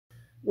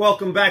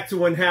Welcome back to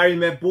When Harry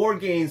Met Board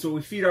Games, where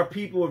we feed our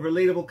people with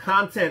relatable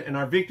content and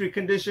our victory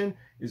condition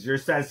is your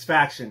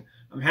satisfaction.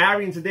 I'm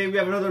Harry, and today we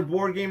have another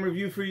board game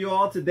review for you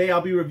all. Today I'll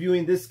be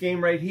reviewing this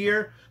game right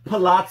here,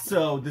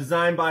 Palazzo,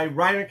 designed by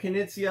Reiner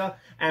Knizia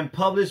and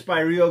published by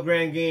Rio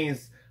Grande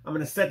Games. I'm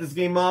going to set this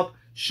game up,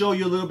 show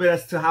you a little bit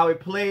as to how it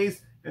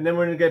plays, and then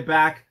we're going to get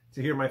back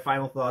to hear my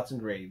final thoughts and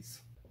grades.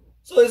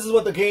 So this is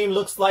what the game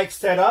looks like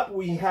set up.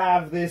 We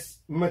have this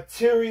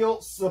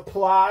material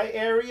supply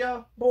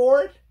area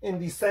board in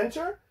the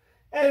center,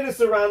 and it is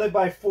surrounded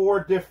by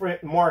 4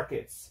 different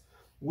markets.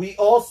 We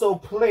also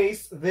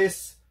place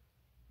this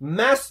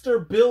master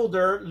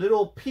builder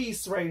little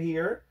piece right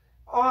here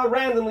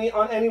randomly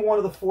on any one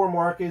of the 4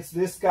 markets.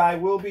 This guy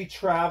will be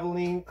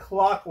traveling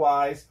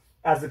clockwise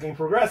as the game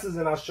progresses,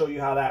 and I'll show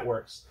you how that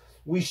works.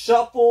 We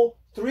shuffle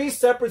 3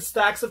 separate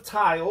stacks of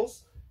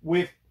tiles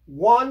with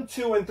 1,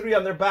 2, and 3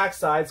 on their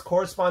backsides,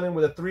 corresponding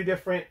with the 3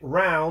 different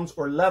rounds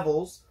or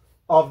levels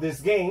of this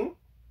game.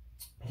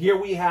 Here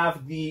we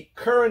have the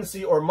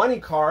currency or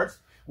money cards.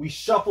 We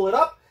shuffle it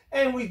up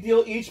and we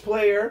deal each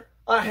player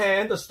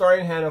a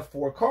starting hand of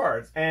 4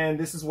 cards. And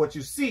this is what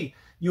you see.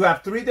 You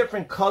have 3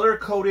 different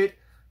color-coded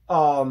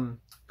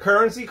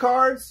currency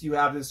cards. You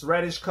have this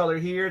reddish color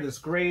here, this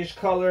grayish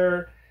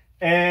color,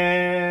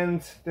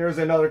 and there's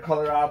another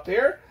color out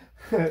there.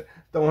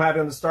 Don't have it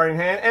on the starting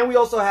hand. And we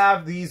also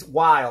have these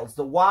wilds.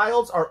 The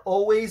wilds are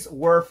always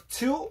worth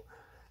 2.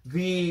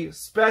 The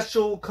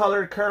special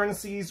colored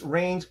currencies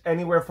range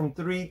anywhere from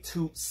 3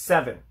 to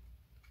 7.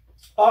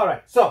 All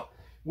right, so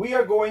we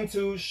are going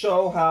to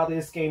show how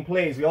this game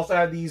plays. We also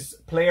have these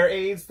player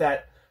aids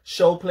that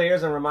show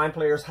players and remind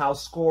players how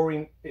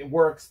scoring it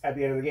works at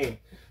the end of the game.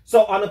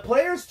 So on the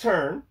player's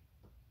turn,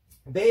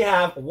 they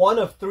have one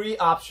of 3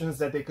 options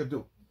that they could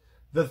do.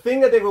 The thing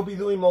that they will be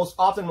doing most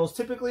often, most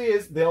typically,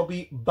 is they'll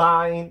be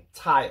buying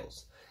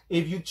tiles.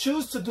 If you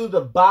choose to do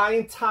the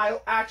buying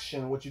tile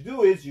action, what you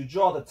do is you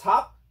draw the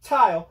top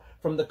tile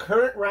from the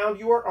current round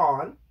you are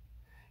on,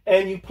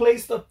 and you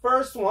place the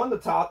first one, the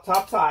top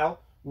tile,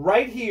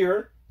 right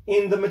here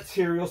in the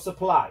material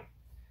supply.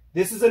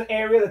 This is an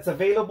area that's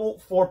available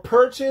for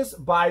purchase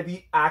by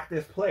the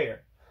active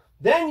player.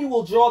 Then you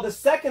will draw the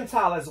second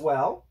tile as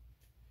well.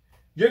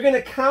 You're going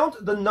to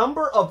count the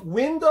number of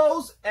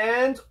windows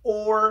and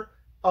or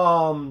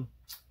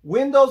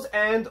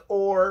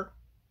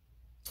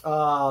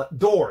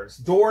doors.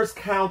 Doors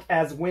count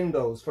as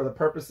windows for the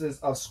purposes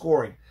of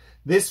scoring.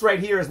 This right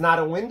here is not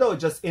a window.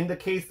 It just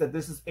indicates that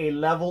this is a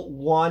level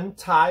 1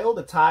 tile.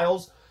 The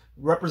tiles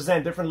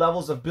represent different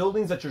levels of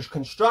buildings that you're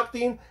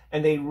constructing,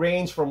 and they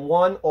range from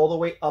 1 all the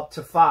way up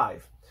to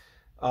 5.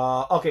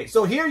 Okay,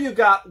 so here you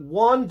got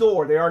 1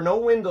 door. There are no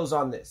windows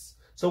on this.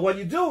 So what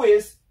you do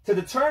is, to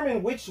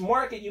determine which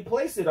market you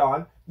place it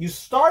on, you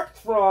start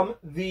from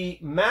the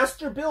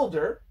master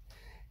builder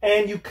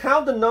and you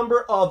count the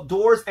number of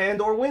doors and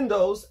or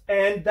windows,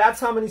 and that's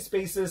how many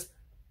spaces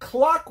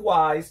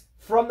clockwise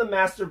from the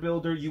master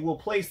builder you will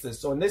place this.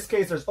 So in this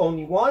case, there's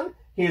only 1.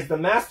 Here's the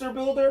master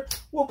builder.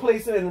 We'll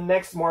place it in the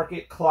next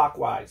market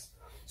clockwise.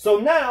 So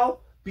now,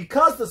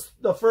 because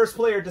the first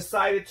player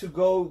decided to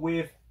go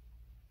with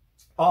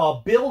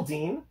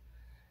building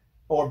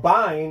or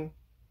buying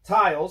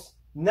tiles,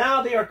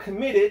 now they are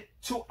committed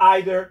to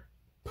either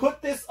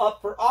put this up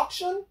for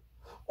auction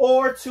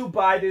or to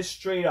buy this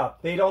straight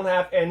up. They don't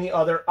have any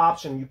other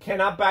option. You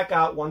cannot back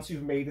out once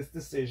you've made this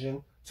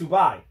decision to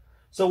buy.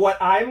 So what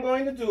I'm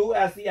going to do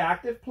as the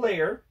active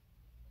player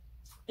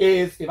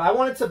is, if I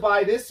wanted to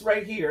buy this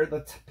right here,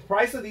 the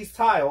price of these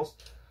tiles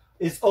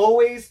is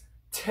always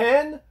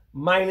 10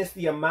 minus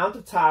the amount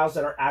of tiles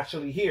that are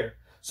actually here.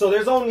 So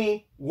there's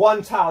only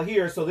 1 tile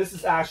here, so this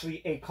is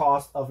actually a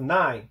cost of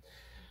 9.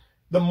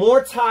 The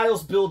more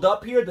tiles build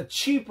up here, the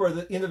cheaper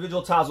the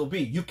individual tiles will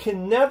be. You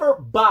can never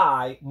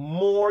buy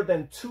more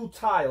than 2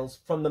 tiles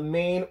from the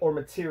main or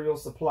material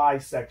supply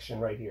section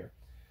right here.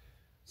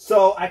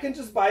 So I can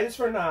just buy this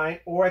for 9,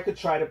 or I could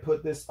try to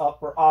put this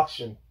up for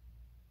auction.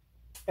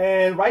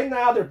 And right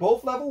now, they're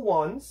both level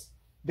 1s.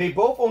 They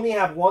both only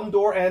have 1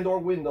 door and or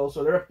window,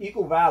 so they're of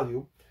equal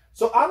value.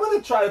 So I'm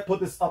going to try to put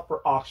this up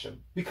for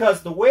auction,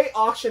 because the way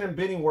auction and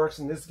bidding works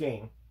in this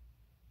game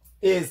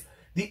is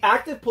the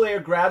active player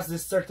grabs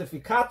this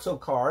certificato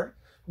card,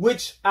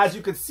 which, as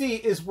you can see,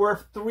 is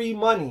worth 3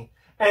 money.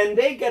 And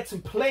they get to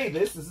play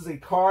this. This is a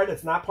card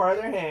that's not part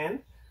of their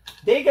hand.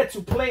 They get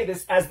to play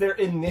this as their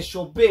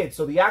initial bid.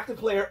 So the active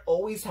player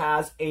always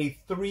has a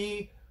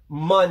 3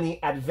 money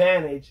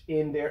advantage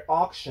in their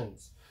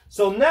auctions.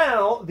 So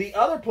now the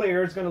other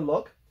player is going to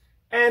look,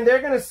 and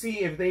they're going to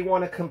see if they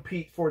want to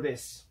compete for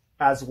this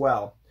as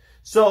well.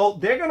 So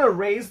they're going to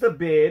raise the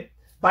bid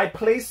by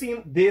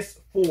placing this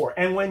 4.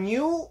 And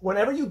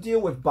whenever you deal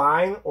with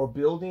buying or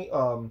bidding,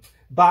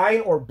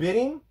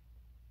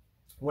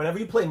 whenever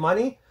you play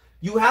money,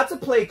 you have to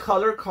play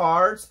color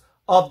cards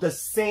of the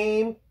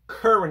same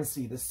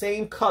currency, the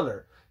same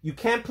color. You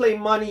can't play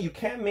money. You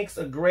can't mix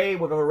a gray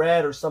with a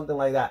red or something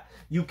like that.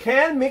 You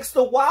can mix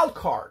the wild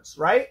cards,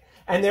 right?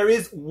 And there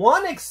is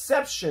one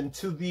exception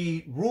to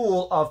the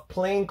rule of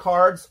playing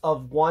cards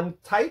of one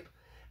type,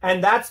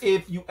 And that's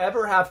if you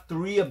ever have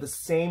 3 of the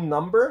same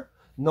number,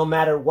 no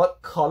matter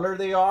what color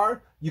they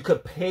are, you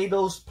could play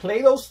those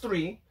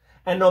 3,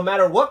 and no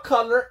matter what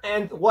color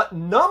and what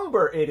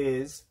number it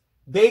is,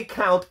 they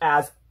count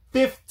as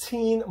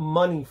 15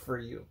 money for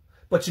you.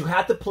 But you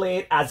have to play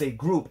it as a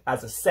group,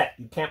 as a set.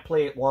 You can't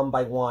play it one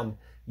by one.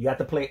 You have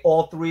to play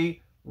all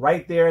 3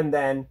 right there and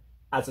then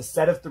as a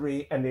set of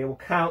 3, and they will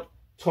count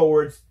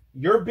towards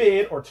your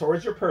bid or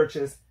towards your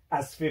purchase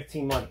as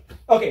 15 money.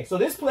 Okay, so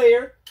this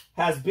player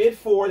has bid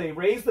 4. They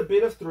raised the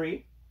bid of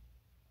 3.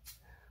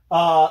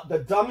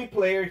 The dummy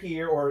player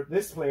here, or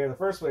this player, the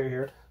first player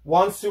here,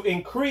 wants to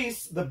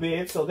increase the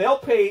bid. So they'll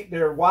pay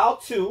their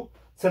wild 2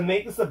 to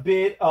make this a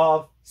bid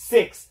of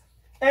 6.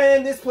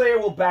 And this player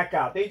will back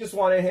out. They just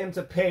wanted him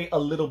to pay a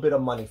little bit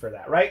of money for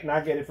that, right?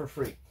 Not get it for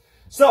free.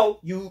 So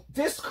you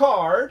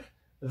discard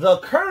the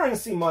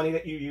currency money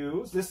that you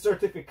use. This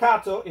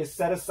certificato is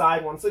set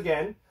aside once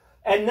again.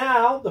 And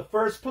now the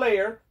first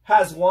player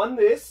has won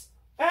this,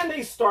 and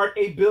they start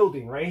a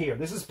building right here.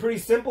 This is pretty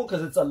simple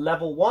because it's a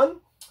level 1.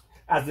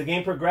 As the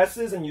game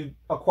progresses and you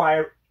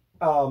acquire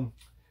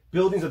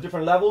buildings of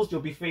different levels,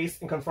 you'll be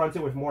faced and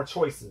confronted with more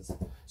choices.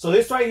 So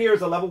this right here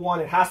is a level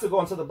 1. It has to go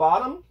onto the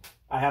bottom.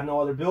 I have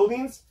no other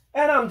buildings,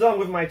 and I'm done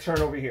with my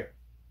turn over here.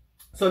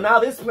 So now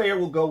this player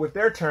will go with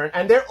their turn,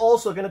 and they're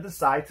also going to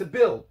decide to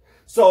build.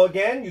 So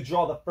again, you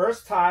draw the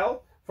first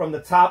tile from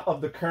the top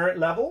of the current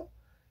level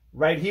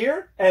right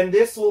here, and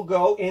this will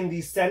go in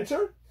the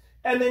center.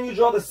 And then you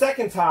draw the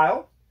second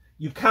tile.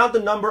 You count the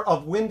number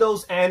of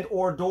windows and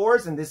or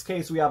doors. In this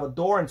case, we have a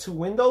door and 2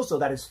 windows, so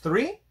that is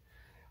 3.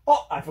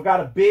 Oh, I forgot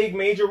a big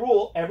major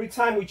rule. Every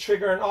time we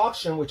trigger an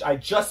auction, which I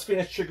just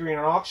finished triggering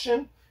an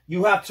auction,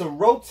 you have to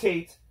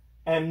rotate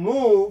and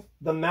move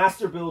the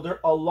master builder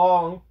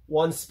along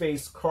 1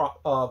 space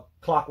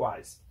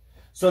clockwise.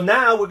 So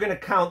now we're going to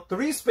count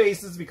 3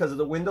 spaces because of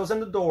the windows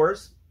and the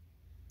doors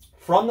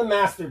from the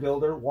master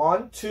builder,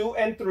 1, 2,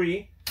 and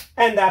 3,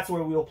 and that's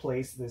where we'll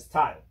place this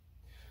tile.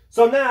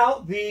 So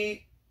now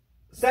the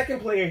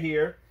second player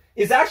here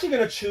is actually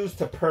going to choose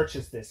to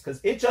purchase this because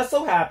it just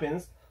so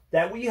happens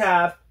that we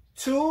have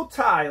 2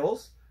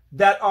 tiles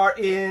that are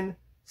in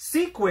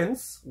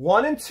sequence,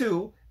 1 and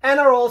 2, and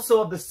are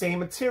also of the same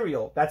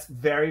material. That's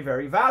very,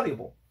 very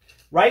valuable,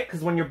 right?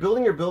 Because when you're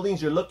building your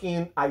buildings, you're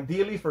looking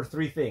ideally for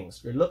 3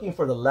 things. You're looking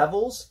for the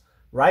levels,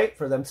 right?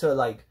 For them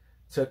to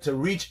to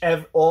reach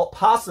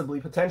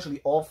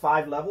potentially all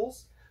 5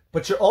 levels.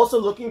 But you're also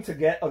looking to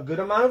get a good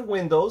amount of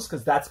windows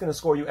because that's going to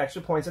score you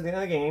extra points at the end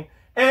of the game.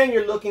 And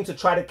you're looking to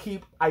try to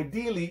keep,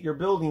 ideally, your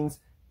buildings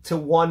to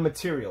 1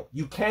 material.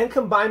 You can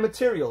combine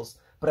materials,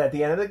 but at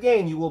the end of the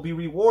game, you will be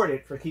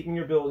rewarded for keeping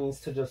your buildings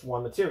to just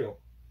 1 material.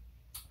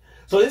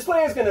 So this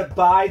player is going to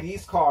buy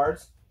these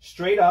cards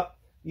straight up,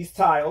 these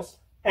tiles,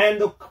 and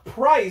the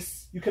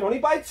price, you can only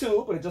buy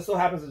 2, but it just so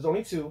happens there's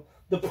only 2.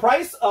 The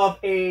price of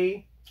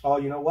a, oh,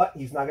 you know what?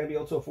 He's not going to be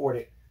able to afford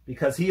it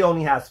because he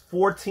only has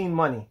 14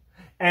 money.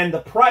 And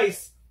the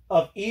price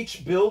of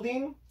each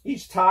building,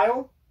 each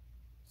tile,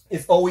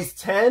 is always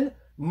 10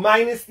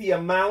 minus the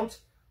amount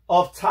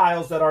of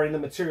tiles that are in the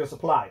material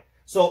supply.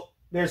 So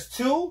there's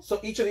 2, so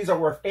each of these are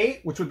worth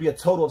 8, which would be a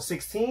total of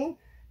 16.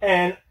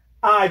 And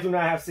I do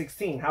not have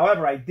 16.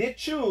 However, I did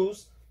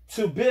choose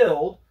to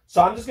build,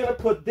 so I'm just going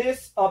to put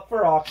this up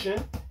for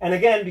auction. And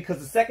again, because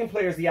the second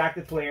player is the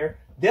active player,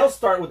 they'll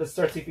start with a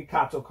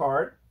certificato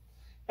card.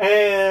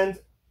 And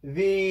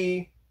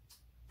the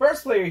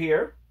first player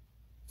here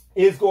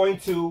is going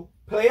to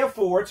play a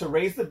 4 to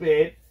raise the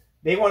bid.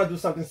 They want to do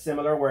something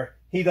similar where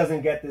he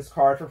doesn't get this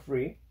card for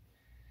free.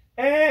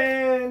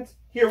 And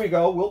here we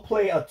go. We'll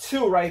play a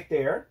 2 right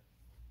there.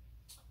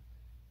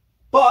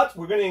 But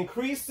we're going to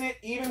increase it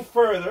even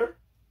further,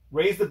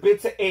 raise the bid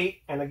to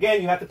 8. And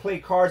again, you have to play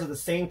cards of the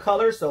same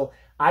color. So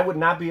I would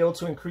not be able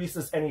to increase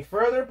this any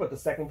further, but the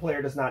second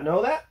player does not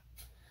know that.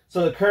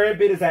 So the current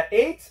bid is at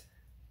 8.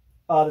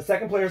 The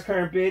second player's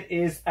current bid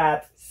is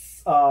at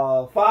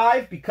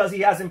 5. Because he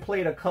hasn't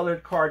played a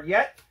colored card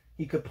yet,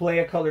 he could play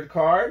a colored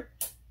card,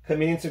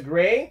 coming into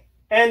gray.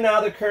 And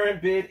now the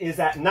current bid is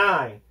at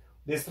 9.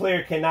 This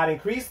player cannot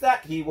increase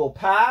that. He will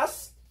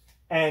pass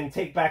and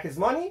take back his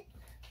money.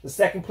 The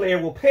second player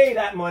will pay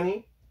that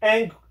money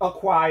and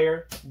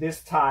acquire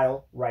this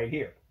tile right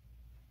here.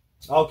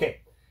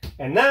 Okay,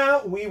 and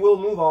now we will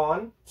move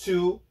on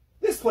to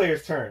this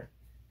player's turn.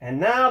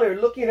 And now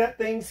they're looking at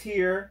things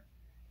here.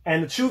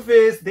 And the truth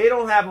is, they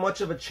don't have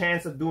much of a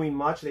chance of doing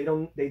much. They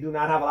do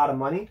not have a lot of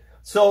money.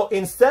 So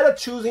instead of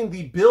choosing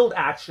the build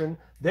action,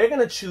 they're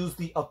going to choose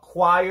the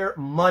acquire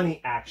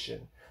money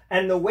action.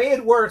 And the way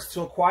it works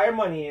to acquire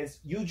money is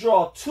you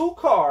draw 2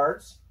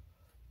 cards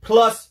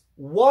plus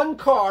 1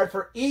 card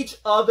for each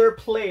other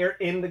player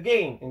in the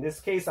game. In this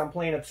case, I'm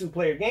playing a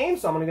 2-player game,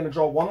 so I'm only going to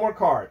draw 1 more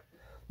card.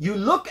 You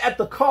look at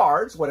the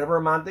cards, whatever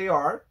amount they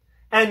are,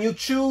 and you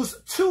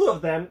choose 2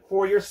 of them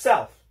for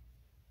yourself.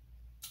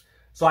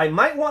 So I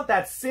might want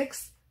that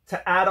 6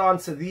 to add on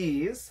to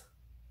these.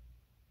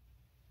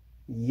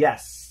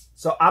 Yes.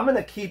 So I'm going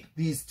to keep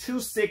these 2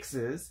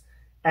 6s,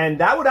 And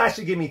that would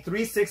actually give me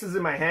 3 6s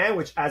in my hand,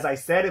 which, as I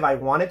said, if I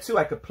wanted to,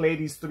 I could play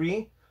these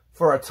 3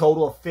 for a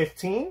total of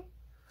 15.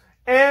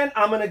 And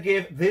I'm going to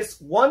give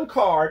this 1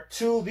 card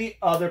to the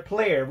other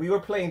player. We were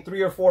playing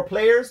 3 or 4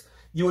 players.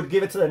 You would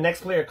give it to the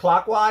next player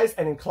clockwise,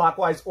 and in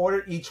clockwise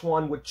order, each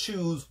one would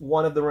choose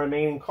one of the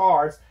remaining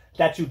cards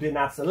that you did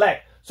not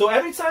select. So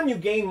every time you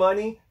gain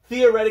money,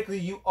 theoretically,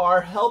 you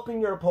are helping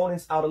your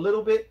opponents out a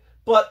little bit,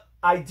 but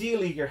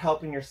ideally, you're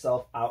helping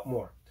yourself out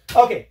more.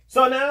 Okay,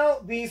 so now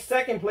the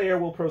second player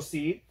will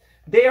proceed.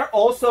 They are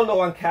also low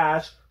on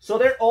cash, so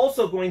they're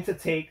also going to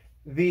take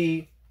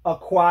the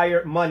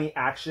acquire money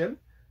action.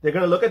 They're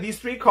going to look at these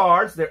 3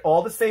 cards. They're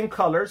all the same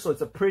color, so it's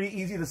a pretty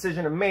easy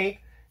decision to make.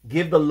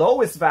 Give the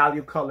lowest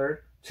value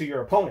color to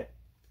your opponent.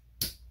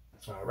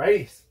 All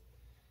right.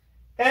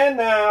 And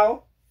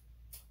now,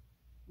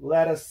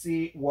 let us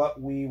see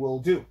what we will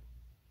do.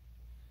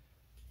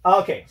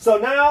 Okay, so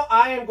now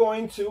I am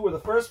going to, with the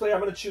first player, I'm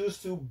going to choose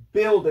to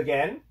build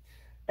again.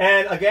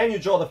 And again, you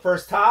draw the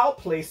first tile,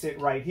 place it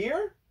right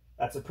here.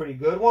 That's a pretty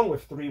good one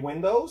with 3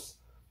 windows.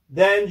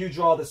 Then you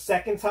draw the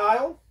second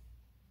tile.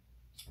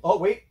 Oh,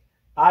 wait,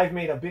 I've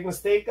made a big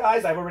mistake,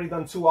 guys. I've already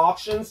done 2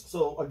 auctions.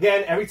 So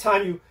again, every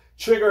time you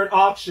trigger an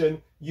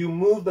auction, you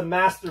move the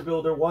master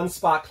builder 1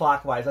 spot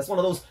clockwise. That's one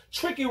of those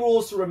tricky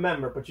rules to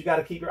remember, but you got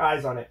to keep your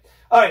eyes on it.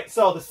 All right,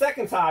 so the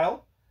second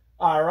tile.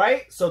 All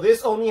right, so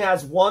this only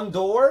has 1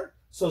 door.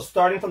 So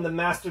starting from the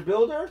master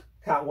builder,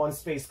 count 1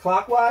 space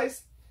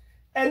clockwise.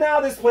 And now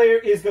this player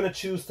is going to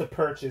choose to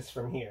purchase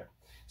from here.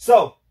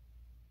 So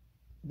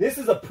this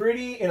is a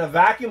pretty, in a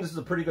vacuum, this is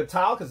a pretty good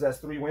tile because it has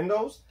 3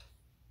 windows.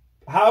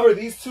 However,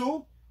 these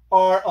 2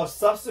 are of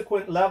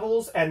subsequent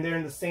levels and they're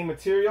in the same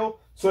material,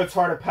 so it's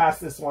hard to pass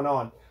this one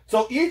on.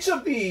 So each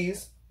of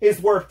these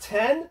is worth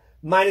 10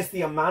 minus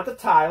the amount of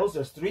tiles.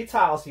 There's 3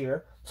 tiles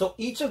here. So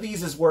each of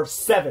these is worth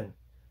 7.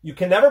 You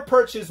can never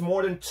purchase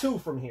more than 2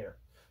 from here.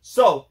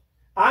 So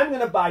I'm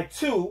going to buy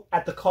 2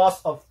 at the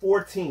cost of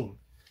 14.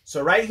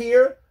 So right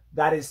here,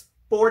 that is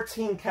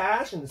 14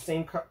 cash in the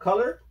same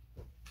color.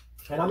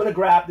 And I'm going to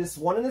grab this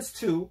 1 and this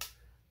 2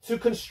 to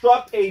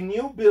construct a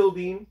new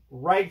building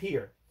right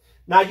here.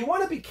 Now, you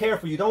want to be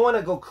careful. You don't want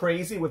to go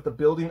crazy with the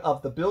building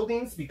of the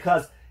buildings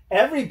because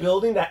every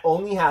building that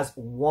only has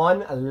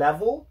 1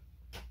 level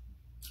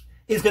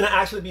is going to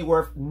actually be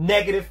worth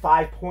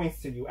 -5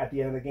 points to you at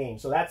the end of the game.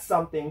 So that's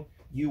something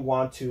you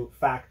want to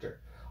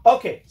factor.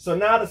 Okay, so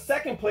now the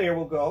second player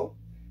will go.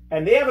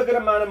 And they have a good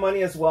amount of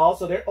money as well,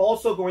 so they're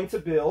also going to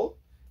build.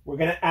 We're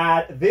going to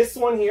add this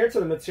one here to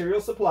the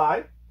material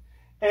supply.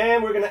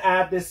 And we're going to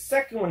add this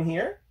second one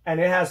here. And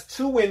it has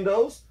 2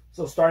 windows.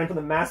 So starting from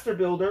the master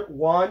builder,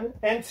 1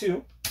 and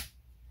 2.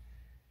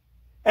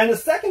 And the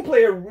second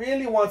player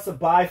really wants to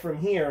buy from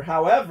here.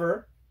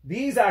 However,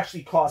 these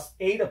actually cost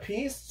 8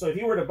 apiece. So if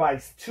you were to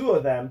buy 2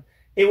 of them,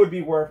 it would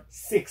be worth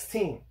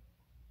 16.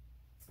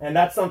 And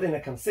that's something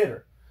to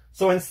consider.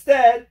 So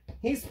instead,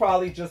 he's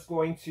probably just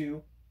going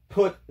to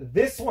put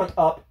this one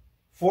up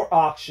for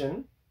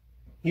auction.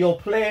 He'll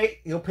pay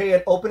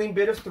an opening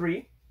bid of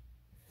 3.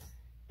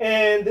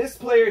 And this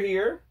player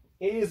here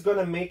is going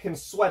to make him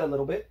sweat a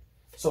little bit.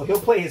 So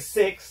he'll play his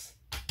 6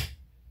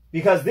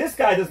 because this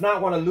guy does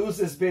not want to lose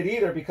this bid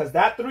either because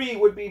that 3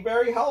 would be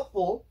very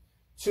helpful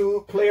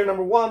to player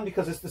number 1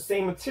 because it's the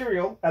same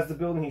material as the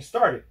building he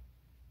started.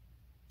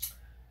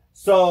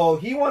 So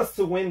he wants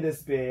to win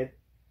this bid.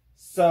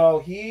 So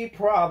he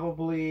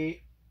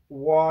probably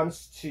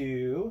wants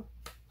to...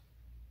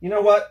 You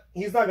know what?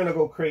 He's not going to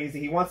go crazy.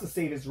 He wants to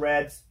save his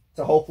reds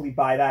to hopefully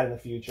buy that in the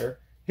future.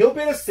 He'll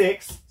bid a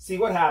 6, see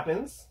what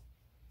happens.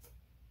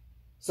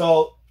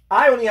 So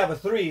I only have a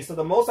 3, so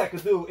the most I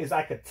could do is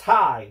I could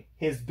tie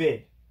his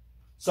bid.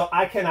 So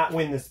I cannot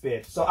win this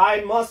bid. So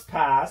I must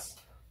pass,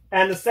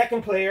 and the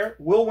second player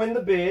will win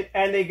the bid,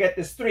 and they get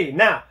this 3.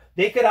 Now,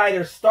 they could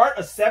either start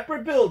a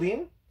separate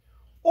building,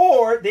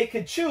 or they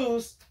could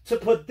choose to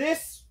put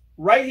this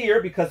right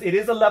here because it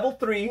is a level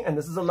 3, and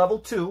this is a level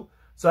 2.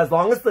 So as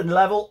long as the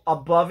level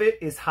above it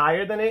is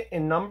higher than it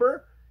in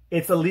number,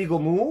 it's a legal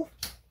move.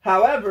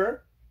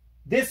 However,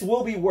 this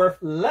will be worth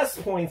less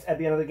points at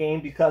the end of the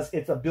game because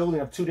it's a building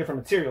of 2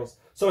 different materials.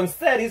 So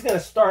instead, he's going to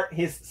start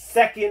his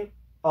second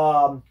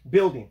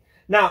building.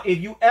 Now, if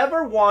you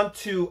ever want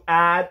to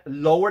add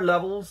lower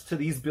levels to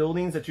these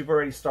buildings that you've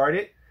already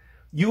started,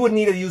 you would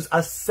need to use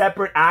a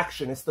separate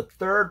action. It's the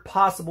 3rd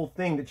possible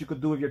thing that you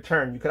could do with your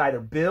turn. You could either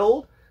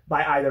build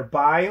by either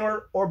buying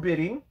or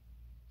bidding,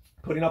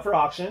 putting up for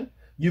auction.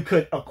 You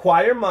could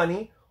acquire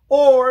money,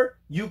 or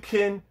you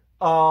can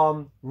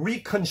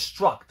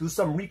reconstruct, do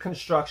some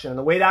reconstruction. And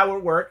the way that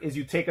would work is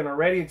you take an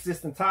already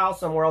existing tile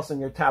somewhere else in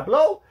your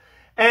tableau,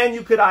 and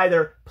you could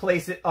either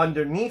place it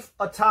underneath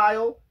a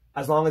tile,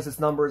 as long as its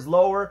number is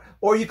lower,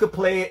 or you could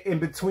play it in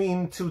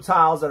between 2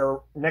 tiles that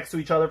are next to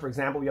each other. For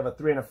example, you have a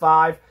 3 and a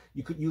 5.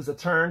 You could use a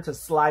turn to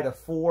slide a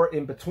 4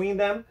 in between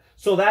them.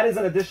 So that is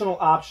an additional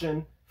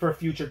option for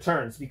future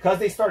turns. Because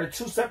they started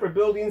 2 separate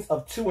buildings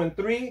of 2 and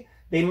 3,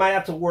 they might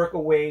have to work a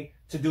way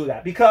to do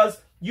that.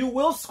 Because you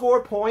will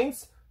score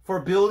points for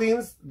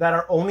buildings that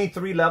are only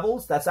 3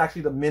 levels. That's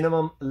actually the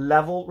minimum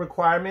level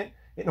requirement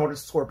in order to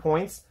score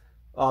points.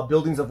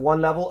 Buildings of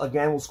 1 level,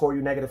 again, will score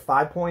you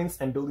 -5 points,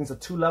 and buildings of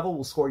 2 level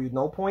will score you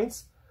no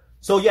points.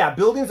 So yeah,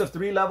 buildings of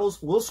 3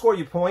 levels will score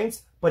you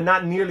points, but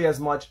not nearly as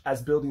much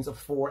as buildings of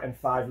 4 and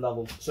 5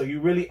 levels. So you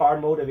really are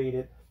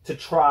motivated to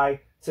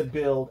try to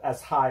build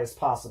as high as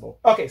possible.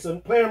 Okay, so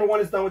player number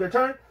 1 is done with their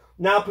turn.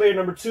 Now player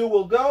number 2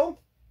 will go,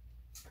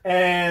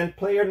 and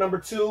player number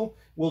 2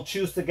 will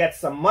choose to get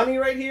some money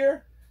right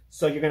here.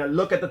 So you're going to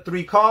look at the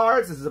 3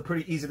 cards. This is a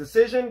pretty easy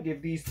decision.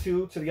 Give these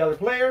 2 to the other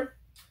player.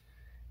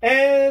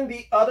 And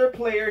the other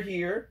player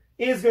here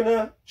is going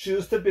to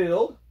choose to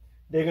build.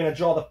 They're going to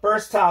draw the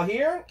first tile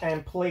here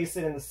and place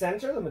it in the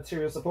center, the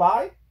material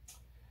supply.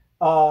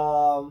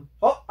 Oh,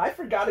 I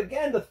forgot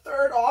again, the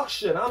 3rd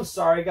auction. I'm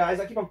sorry, guys.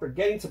 I keep on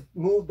forgetting to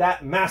move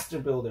that master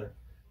builder.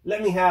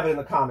 Let me have it in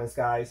the comments,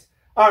 guys.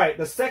 All right,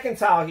 the 2nd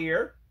tile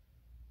here.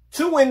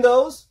 2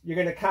 windows. You're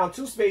going to count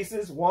 2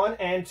 spaces, 1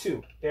 and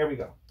 2. There we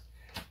go.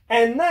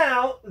 And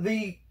now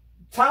the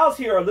tiles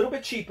here are a little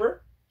bit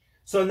cheaper.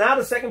 So now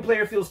the 2nd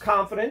player feels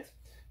confident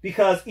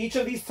because each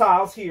of these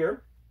tiles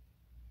here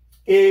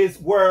is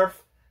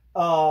worth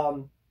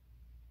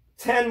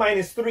 10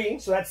 minus 3.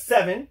 So that's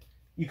 7.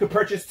 You could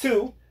purchase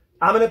 2.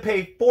 I'm going to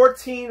pay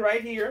 14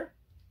 right here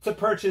to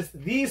purchase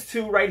these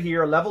 2 right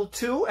here, a level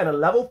 2 and a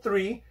level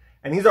 3.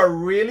 And these are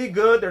really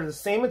good. They're the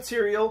same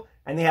material,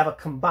 and they have a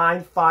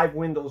combined 5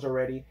 windows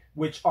already,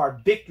 which are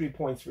victory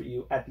points for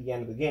you at the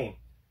end of the game.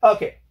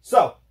 Okay,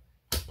 so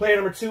player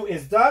number 2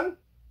 is done.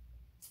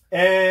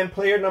 And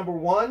player number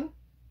 1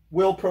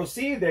 will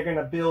proceed. They're going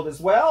to build as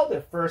well.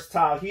 Their first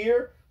tile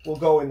here will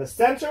go in the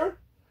center.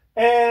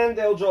 And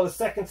they'll draw the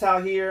 2nd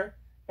tile here.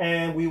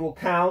 And we will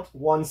count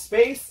 1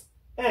 space.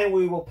 And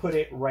we will put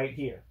it right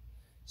here.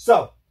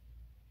 So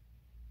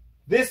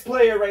this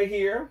player right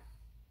here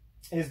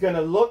is going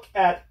to look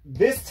at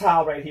this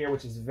tile right here,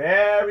 which is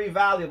very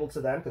valuable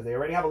to them because they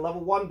already have a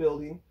level 1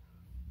 building.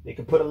 They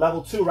can put a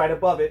level 2 right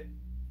above it.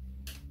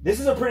 This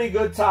is a pretty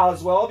good tile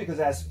as well because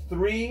it has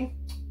 3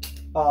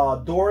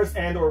 doors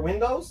and or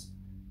windows.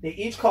 They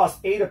each cost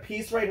 8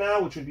 apiece right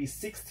now, which would be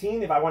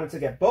 16 if I wanted to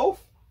get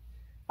both.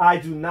 I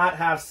do not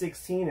have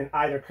 16 in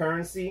either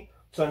currency.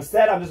 So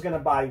instead, I'm just going to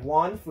buy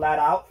 1 flat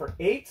out for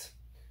 8.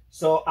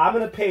 So I'm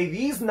going to pay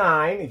these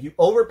 9. If you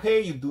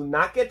overpay, you do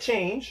not get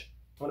change.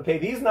 I'm going to pay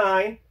these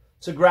 9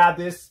 to grab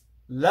this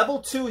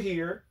level 2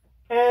 here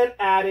and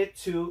add it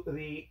to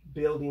the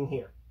building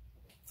here.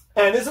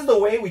 And this is the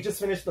way we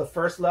just finished the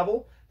first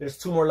level. There's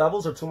 2 more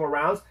levels or 2 more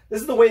rounds. This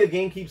is the way the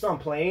game keeps on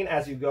playing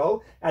as you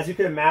go. As you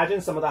can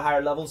imagine, some of the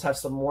higher levels have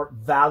some more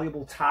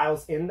valuable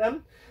tiles in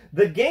them.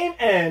 The game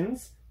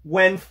ends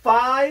when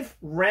 5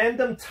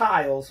 random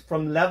tiles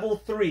from level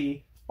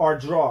 3 are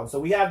drawn. So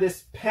we have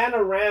this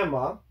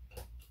panorama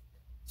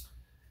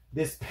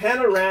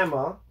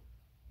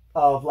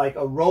of like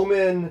a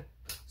Roman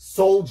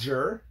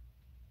soldier.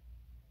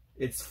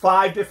 It's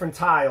 5 different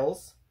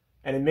tiles.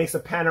 And it makes a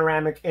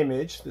panoramic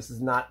image. This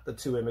is not the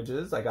 2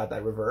 images. I got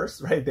that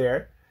reversed right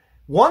there.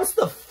 Once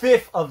the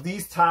 5th of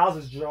these tiles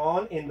is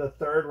drawn in the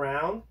 3rd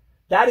round,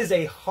 that is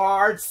a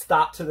hard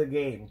stop to the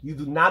game. You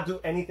do not do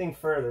anything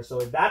further. So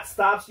if that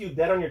stops you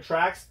dead on your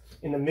tracks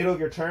in the middle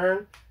of your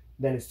turn,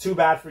 then it's too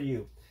bad for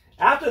you.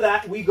 After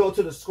that, we go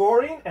to the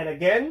scoring. And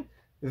again,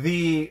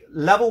 the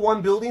level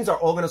 1 buildings are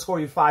all going to score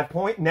you -5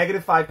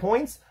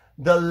 points.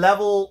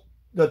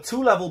 The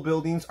 2 level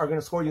buildings are going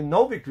to score you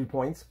no victory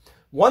points.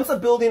 Once a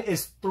building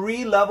is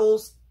 3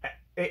 levels,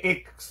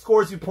 it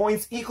scores you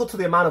points equal to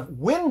the amount of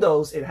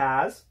windows it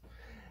has.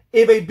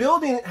 If a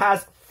building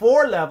has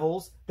 4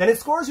 levels, then it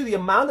scores you the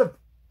amount of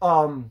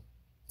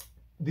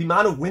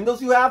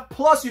windows you have,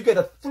 plus you get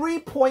a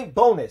 3-point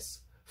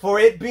bonus for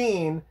it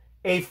being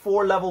a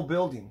 4-level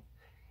building.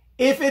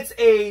 If it's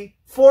a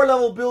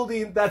 4-level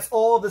building that's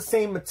all the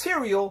same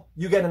material,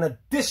 you get an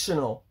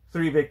additional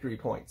 3 victory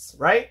points,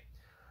 right?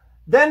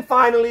 Then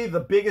finally, the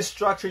biggest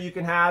structure you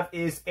can have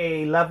is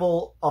a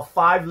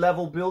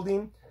 5-level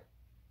building.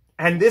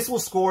 And this will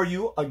score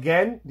you,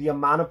 again, the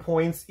amount of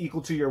points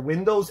equal to your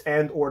windows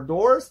and or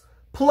doors,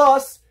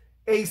 plus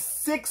a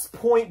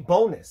 6-point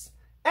bonus.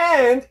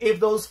 And if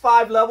those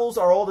 5 levels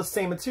are all the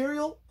same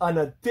material, an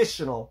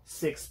additional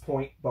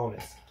 6-point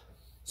bonus.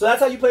 So that's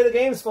how you play the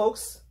games,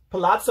 folks.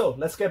 Palazzo,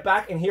 let's get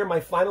back and hear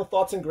my final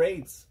thoughts and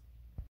grades.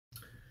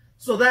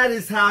 So that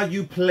is how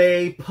you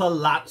play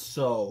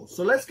Palazzo.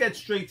 So let's get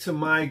straight to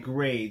my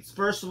grades.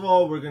 First of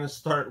all, we're going to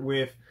start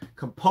with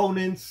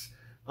components.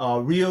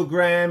 Rio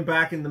Grande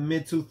back in the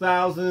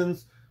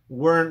mid-2000s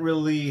weren't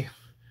really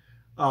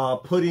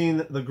putting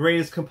the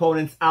greatest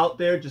components out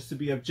there, just to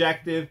be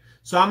objective.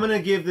 So I'm going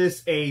to give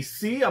this a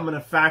C. I'm going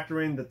to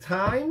factor in the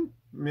time,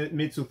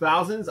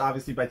 mid-2000s.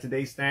 Obviously, by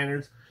today's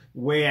standards,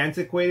 way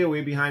antiquated,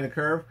 way behind the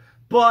curve.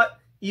 But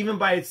even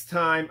by its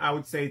time, I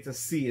would say it's a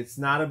C. It's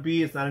not a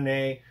B, it's not an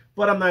A,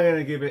 but I'm not going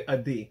to give it a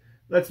D.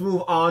 Let's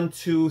move on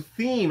to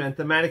theme and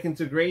thematic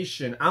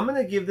integration. I'm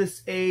going to give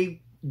this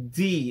a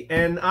D.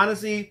 And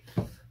honestly,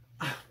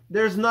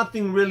 there's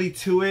nothing really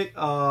to it.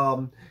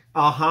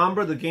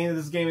 Alhambra, the game that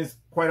this game is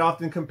quite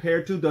often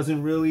compared to,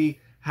 doesn't really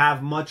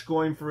have much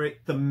going for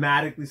it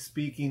thematically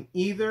speaking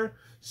either.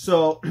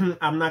 So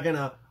I'm not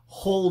gonna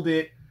hold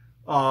it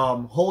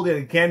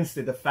against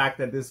it, the fact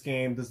that this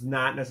game does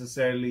not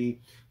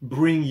necessarily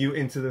bring you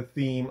into the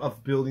theme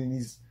of building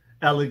these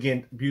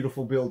elegant,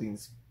 beautiful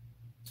buildings.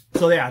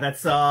 So yeah,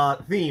 that's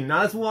theme.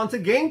 Now let's move on to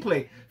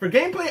gameplay. For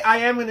gameplay, I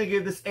am going to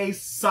give this a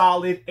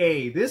solid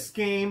A. This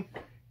game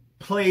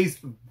plays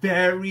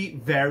very,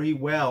 very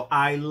well.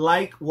 I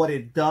like what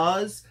it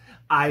does.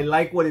 I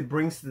like what it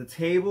brings to the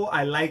table.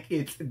 I like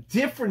its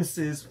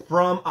differences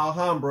from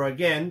Alhambra.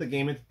 Again, the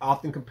game it's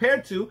often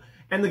compared to,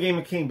 and the game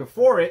that came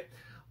before it.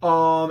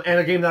 And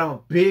a game that I'm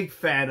a big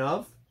fan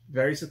of.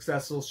 Very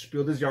successful.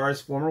 Spiel des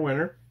Jahres, former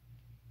winner.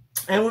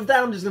 And with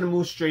that, I'm just going to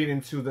move straight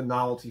into the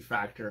novelty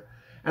factor.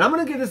 And I'm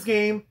going to give this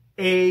game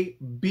a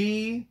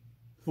B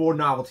for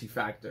novelty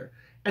factor.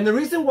 And the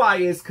reason why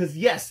is because,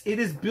 yes, it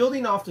is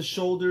building off the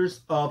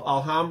shoulders of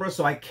Alhambra,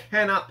 so I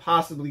cannot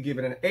possibly give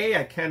it an A.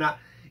 I cannot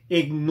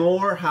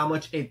ignore how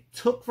much it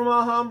took from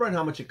Alhambra and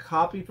how much it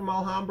copied from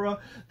Alhambra.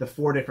 The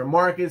 4 different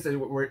markets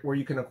where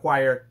you can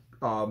acquire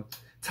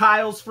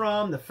tiles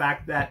from, the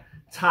fact that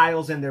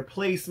tiles and their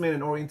placement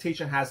and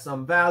orientation has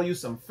some value,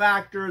 some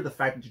factor, the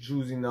fact that you're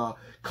choosing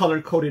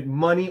color-coded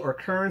money or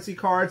currency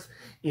cards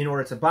in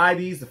order to buy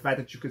these, the fact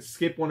that you could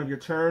skip one of your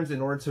turns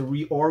in order to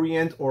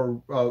reorient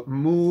or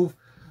move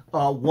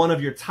one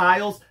of your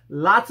tiles.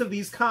 Lots of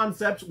these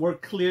concepts were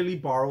clearly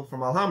borrowed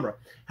from Alhambra.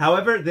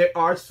 However, there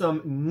are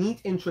some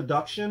neat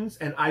introductions,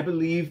 and I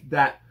believe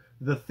that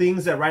the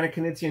things that Reiner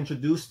Knizia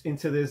introduced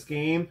into this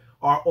game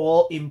are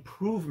all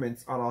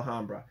improvements on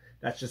Alhambra.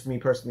 That's just me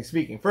personally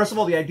speaking. First of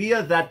all, the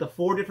idea that the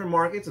 4 different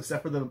markets,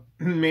 except for the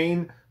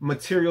main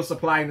material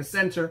supply in the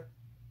center,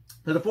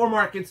 that the 4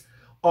 markets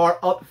are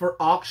up for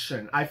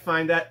auction. I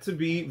find that to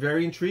be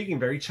very intriguing,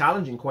 very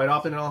challenging. Quite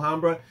often in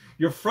Alhambra,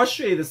 you're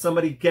frustrated if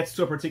somebody gets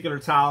to a particular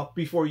tile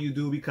before you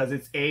do because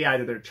it's A,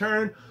 either their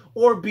turn,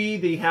 or B,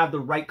 they have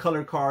the right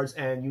color cards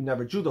and you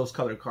never drew those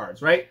color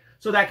cards, right?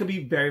 So that could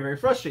be very, very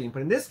frustrating.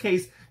 But in this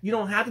case, you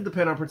don't have to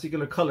depend on a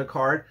particular color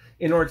card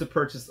in order to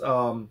purchase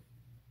a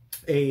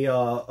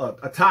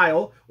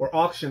tile or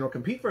auction or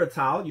compete for a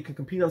tile. You can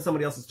compete on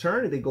somebody else's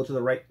turn if they go to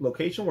the right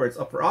location where it's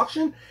up for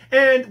auction,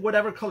 and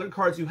whatever colored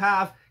cards you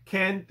have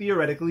can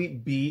theoretically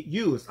be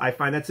used. I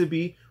find that to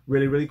be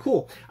really, really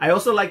cool. I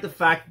also like the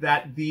fact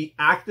that the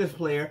active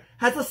player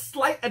has a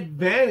slight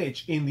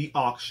advantage in the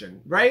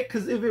auction, right?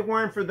 Because if it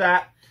weren't for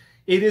that,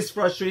 it is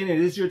frustrating. It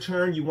is your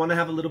turn. You want to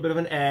have a little bit of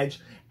an edge,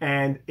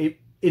 and it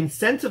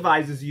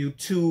incentivizes you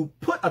to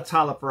put a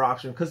tile up for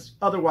auction, because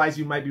otherwise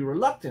you might be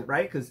reluctant,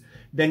 right? Because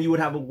then you would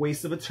have a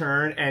waste of a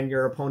turn and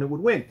your opponent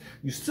would win.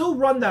 You still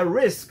run that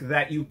risk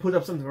that you put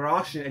up something for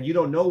auction and you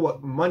don't know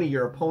what money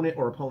your opponent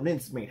or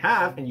opponents may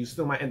have, and you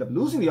still might end up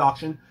losing the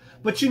auction,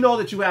 but you know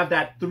that you have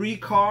that 3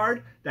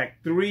 card, that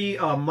 3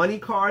 money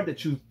card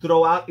that you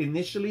throw out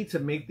initially to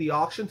make the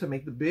auction, to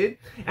make the bid,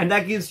 and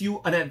that gives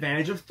you an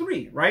advantage of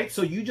 3, right?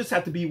 So you just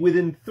have to be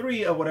within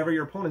 3 of whatever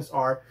your opponents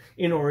are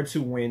in order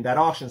to win that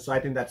auction. So I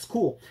think that's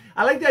cool.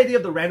 I like the idea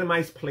of the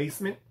randomized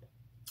placement.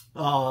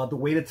 The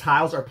way the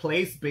tiles are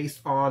placed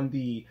based on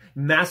the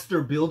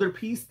master builder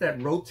piece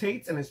that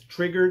rotates and is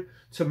triggered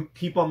to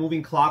keep on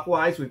moving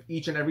clockwise with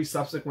each and every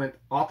subsequent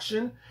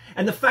auction.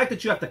 And the fact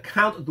that you have to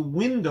count the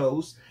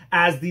windows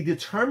as the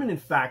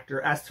determinant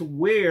factor as to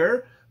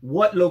where,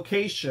 what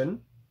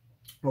location,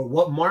 or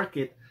what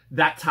market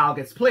that tile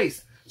gets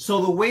placed.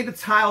 So the way the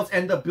tiles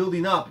end up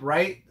building up,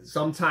 right?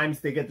 Sometimes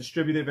they get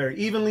distributed very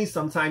evenly.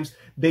 Sometimes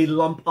they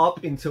lump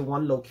up into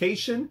one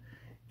location.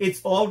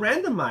 It's all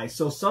randomized.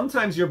 So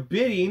sometimes you're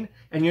bidding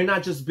and you're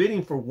not just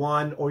bidding for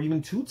 1 or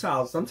even 2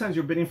 tiles. Sometimes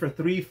you're bidding for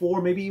 3,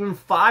 4, maybe even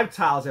 5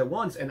 tiles at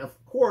once. And of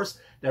course,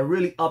 that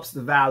really ups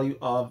the value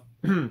of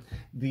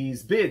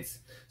these bids.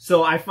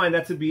 So I find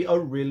that to be a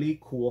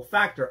really cool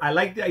factor. I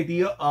like the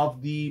idea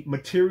of the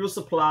material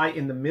supply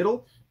in the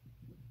middle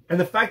and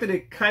the fact that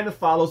it kind of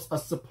follows a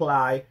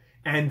supply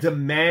and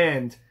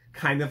demand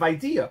kind of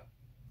idea.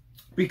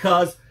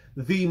 Because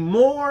the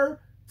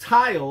more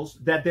tiles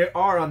that there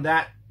are on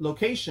that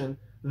location,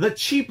 the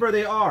cheaper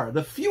they are.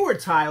 The fewer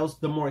tiles,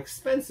 the more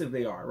expensive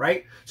they are,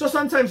 right? So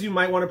sometimes you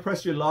might want to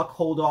press your luck,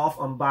 hold off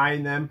on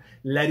buying them,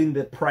 letting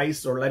the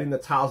price or letting the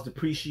tiles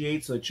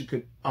depreciate so that you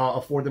could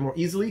afford them more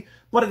easily.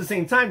 But at the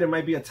same time, there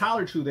might be a tile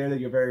or 2 there that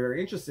you're very,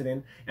 very interested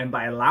in. And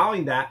by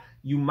allowing that,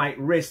 you might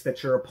risk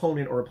that your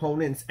opponent or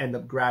opponents end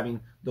up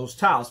grabbing those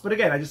tiles. But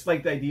again, I just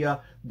like the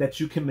idea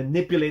that you can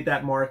manipulate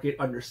that market,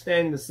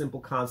 understanding the simple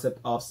concept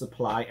of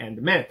supply and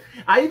demand.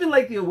 I even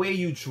like the way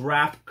you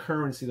draft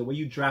currency, the way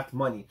you draft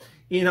money.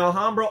 In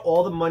Alhambra,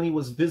 all the money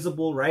was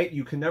visible, right?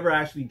 You can never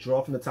actually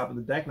draw from the top of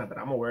the deck, not that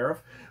I'm aware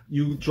of.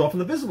 You draw from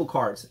the visible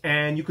cards,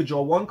 and you could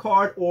draw 1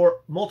 card or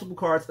multiple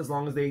cards as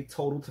long as they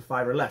total to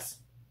 5 or less.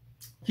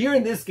 Here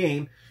in this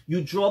game,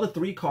 you draw the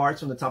 3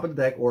 cards from the top of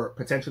the deck, or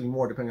potentially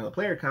more depending on the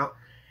player count,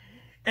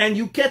 and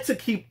you get to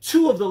keep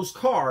 2 of those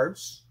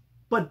cards,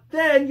 but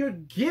then you're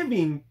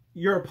giving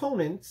your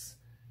opponents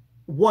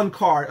one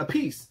card a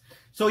piece.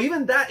 So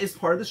even that is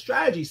part of the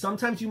strategy.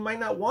 Sometimes you might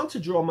not want to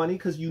draw money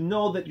because you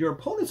know that your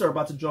opponents are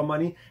about to draw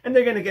money and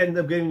they're going to end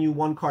up giving you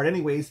one card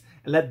anyways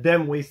and let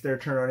them waste their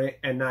turn on it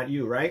and not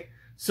you, right?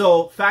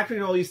 So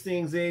factoring all these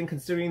things in,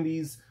 considering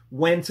these,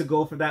 when to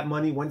go for that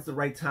money, when's the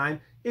right time,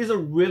 is a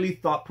really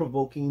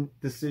thought-provoking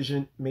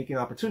decision-making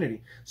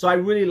opportunity. So I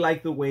really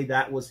like the way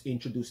that was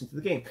introduced into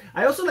the game.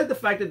 I also like the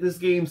fact that this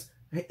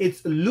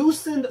it's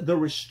loosened the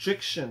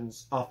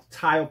restrictions of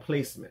tile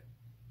placement,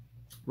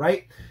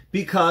 right?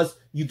 Because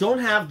you don't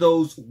have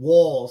those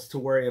walls to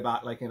worry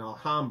about like in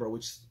Alhambra,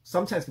 which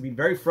sometimes can be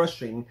very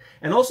frustrating.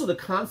 And also the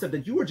concept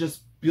that you are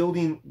just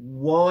building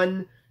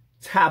one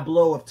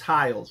tableau of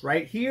tiles,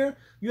 right? Here,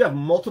 you have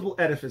multiple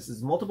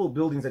edifices, multiple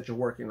buildings that you're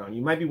working on.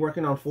 You might be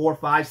working on 4,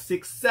 5,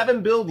 6,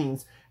 7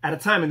 buildings at a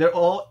time, and they're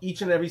all,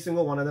 each and every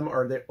single one of them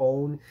are their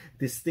own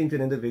distinct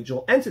and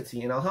individual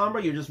entity. In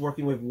Alhambra, you're just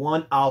working with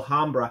one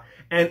Alhambra,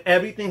 and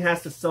everything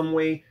has to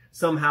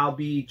somehow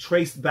be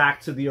traced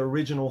back to the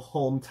original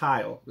home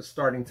tile, the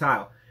starting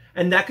tile.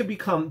 And that could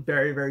become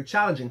very, very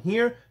challenging.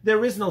 Here,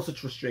 there is no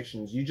such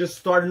restrictions. You just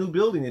start a new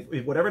building.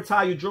 If whatever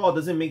tile you draw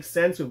doesn't make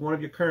sense with one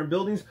of your current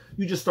buildings,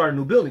 you just start a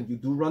new building. You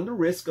do run the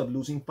risk of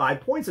losing 5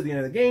 points at the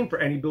end of the game for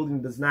any building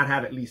that does not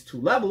have at least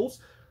 2 levels,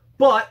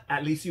 but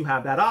at least you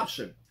have that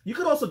option. You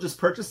could also just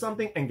purchase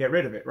something and get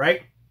rid of it,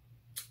 right?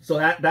 So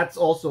that's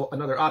also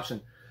another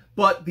option.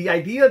 But the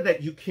idea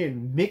that you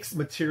can mix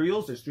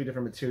materials, there's 3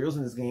 different materials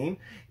in this game.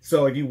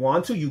 So if you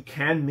want to, you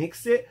can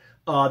mix it.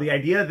 The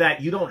idea that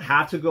you don't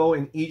have to go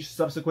in each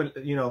subsequent,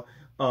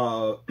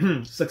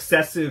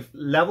 successive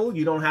level.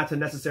 You don't have to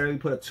necessarily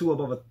put a 2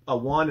 above a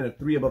 1 and a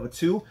 3 above a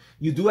 2.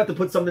 You do have to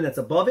put something that's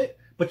above it,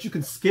 but you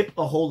can skip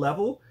a whole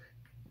level.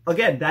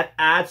 Again, that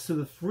adds to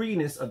the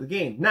freeness of the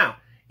game. Now,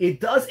 it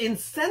does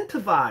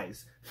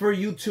incentivize for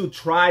you to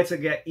try to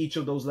get each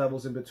of those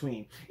levels in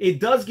between. It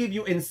does give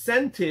you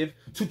incentive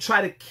to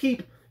try to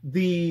keep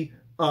the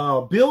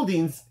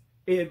buildings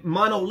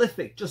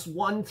monolithic, just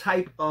one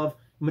type of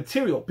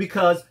material,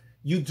 because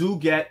you do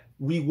get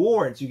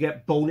rewards. You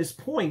get bonus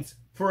points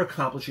for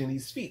accomplishing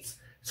these feats.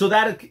 So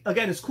that,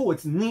 again, is cool.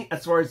 It's neat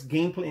as far as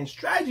gameplay and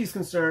strategy is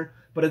concerned,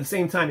 but at the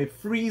same time, it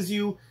frees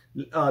you,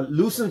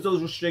 loosens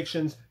those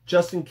restrictions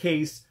just in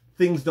case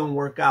things don't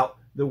work out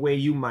the way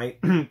you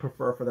might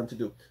prefer for them to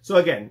do. So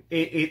again,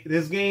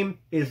 this game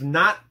is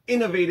not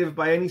innovative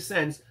by any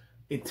sense.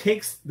 It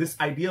takes this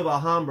idea of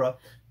Alhambra,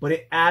 but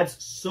it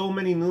adds so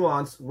many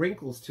nuanced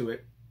wrinkles to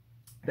it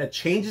that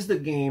changes the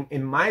game.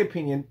 In my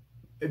opinion,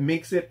 it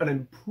makes it an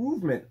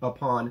improvement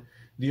upon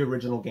the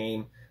original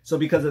game. So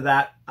because of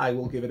that, I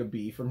will give it a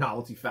B for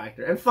novelty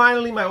factor. And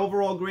finally, my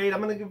overall grade,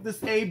 I'm going to give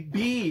this a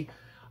B.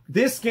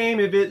 This game,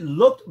 if it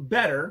looked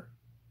better,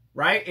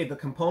 right? If the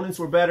components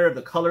were better, if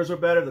the colors were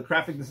better, if the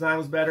graphic design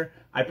was better,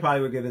 I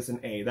probably would give this an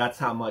A. That's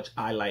how much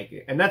I like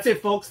it. And that's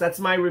it, folks. That's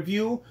my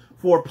review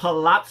for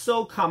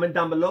Palazzo. Comment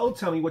down below.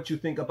 Tell me what you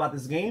think about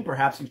this game.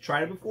 Perhaps you've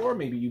tried it before.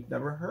 Maybe you've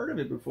never heard of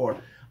it before.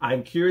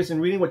 I'm curious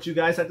in reading what you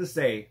guys have to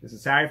say. This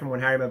is Harry from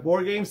When Harry Met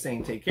Board Games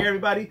saying take care,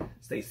 everybody.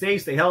 Stay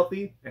safe, stay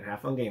healthy, and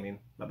have fun gaming.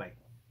 Bye-bye.